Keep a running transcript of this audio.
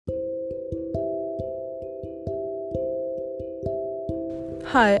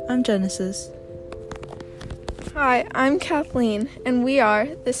Hi, I'm Genesis. Hi, I'm Kathleen, and we are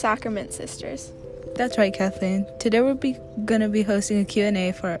the Sacrament Sisters. That's right, Kathleen. Today we're going to be hosting a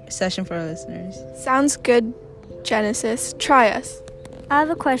Q&A session for our listeners. Sounds good, Genesis. Try us. I have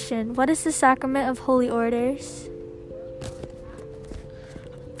a question. What is the sacrament of holy orders?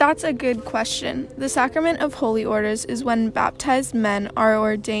 That's a good question. The sacrament of holy orders is when baptized men are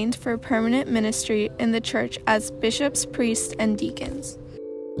ordained for permanent ministry in the church as bishops, priests, and deacons.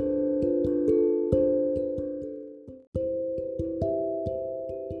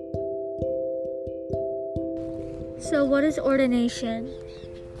 So what is ordination?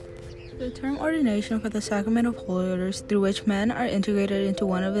 The term ordination for the sacrament of holy orders, through which men are integrated into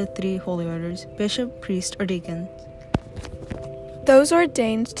one of the three holy orders, bishop, priest, or deacon. Those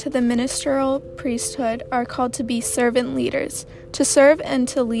ordained to the ministerial priesthood are called to be servant leaders, to serve and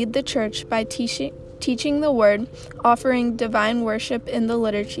to lead the church by teaching the word, offering divine worship in the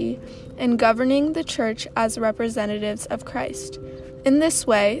liturgy, and governing the church as representatives of Christ. In this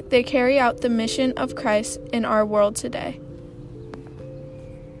way, they carry out the mission of Christ in our world today.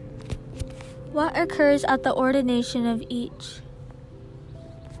 What occurs at the ordination of each?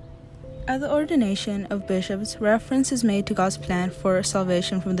 At the ordination of bishops, reference is made to God's plan for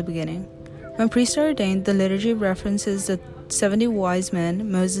salvation from the beginning. When priests are ordained, the liturgy references the 70 wise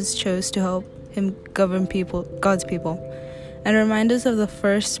men Moses chose to help him govern God's people, and remind us of the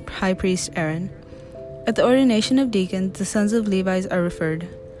first high priest Aaron. At the ordination of deacons, the sons of Levi are referred.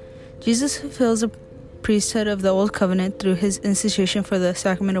 Jesus fulfills the priesthood of the Old Covenant through his institution for the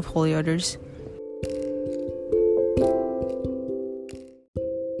sacrament of holy orders.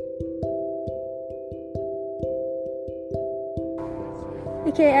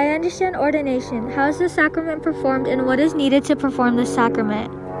 Okay, I understand ordination. How is the sacrament performed and what is needed to perform the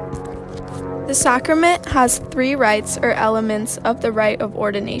sacrament? The sacrament has 3 rites or elements of the rite of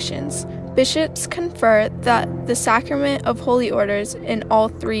ordinations. Bishops confer that the sacrament of holy orders in all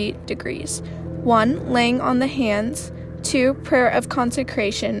 3 degrees. 1, laying on the hands. 2, prayer of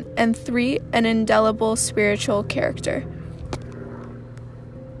consecration. And 3, an indelible spiritual character.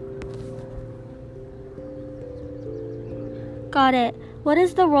 Got it. What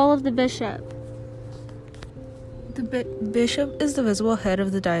is the role of the bishop? The bishop is the visible head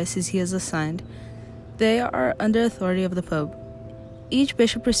of the diocese he is assigned. They are under authority of the Pope. Each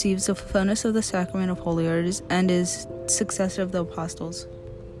bishop receives the fullness of the sacrament of holy orders and is successor of the apostles.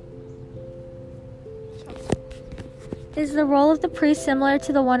 Is the role of the priest similar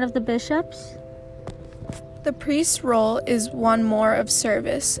to the one of the bishops? The priest's role is one more of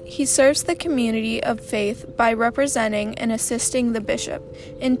service. He serves the community of faith by representing and assisting the bishop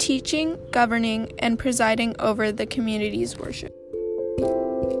in teaching, governing, and presiding over the community's worship.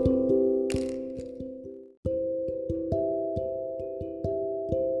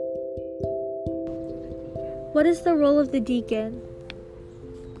 What is the role of the deacon?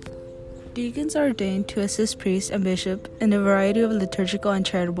 Deacons are ordained to assist priests and bishop in a variety of liturgical and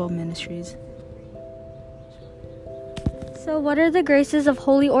charitable ministries. So what are the graces of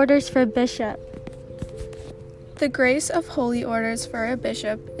holy orders for a bishop? The grace of holy orders for a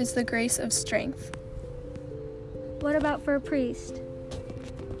bishop is the grace of strength. What about for a priest?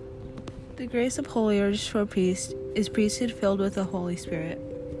 The grace of holy orders for a priest is priesthood filled with the Holy Spirit.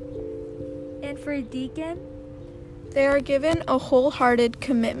 And for a deacon? They are given a wholehearted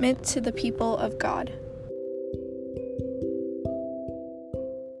commitment to the people of God.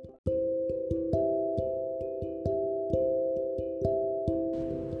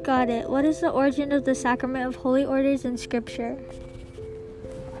 Got it. What is the origin of the sacrament of holy orders in Scripture?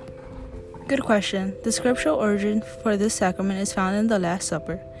 Good question. The scriptural origin for this sacrament is found in the Last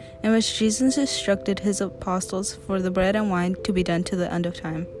Supper, in which Jesus instructed his apostles for the bread and wine to be done to the end of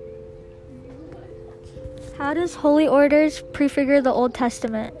time. How does holy orders prefigure the Old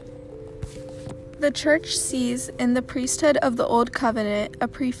Testament? The Church sees in the priesthood of the Old Covenant a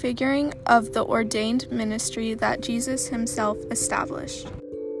prefiguring of the ordained ministry that Jesus himself established.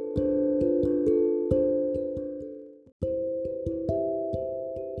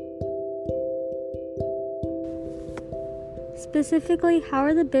 Specifically, how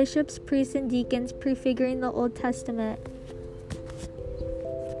are the bishops, priests, and deacons prefiguring the Old Testament?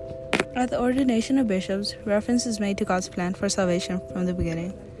 At the ordination of bishops, reference is made to God's plan for salvation from the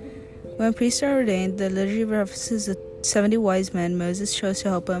beginning. When priests are ordained, the liturgy references the 70 wise men Moses chose to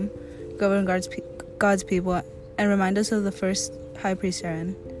help him govern God's people and remind us of the first high priest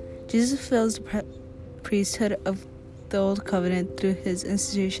Aaron. Jesus fulfills the priesthood of the Old Covenant through his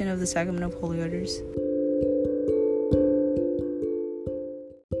institution of the sacrament of holy orders.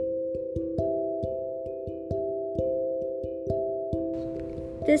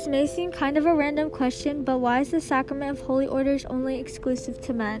 This may seem kind of a random question, but why is the sacrament of holy orders only exclusive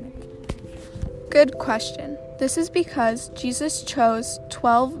to men? Good question. This is because Jesus chose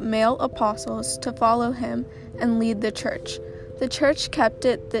 12 male apostles to follow him and lead the church. The church kept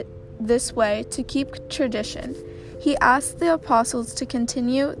it this way to keep tradition. He asked the apostles to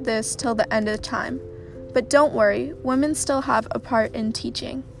continue this till the end of time. But don't worry, women still have a part in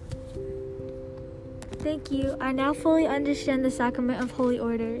teaching. Thank you. I now fully understand the sacrament of holy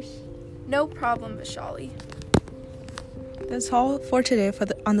orders. No problem, Vishali. That's all for today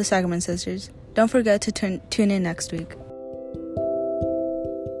on the Sacrament Sisters. Don't forget to tune in next week.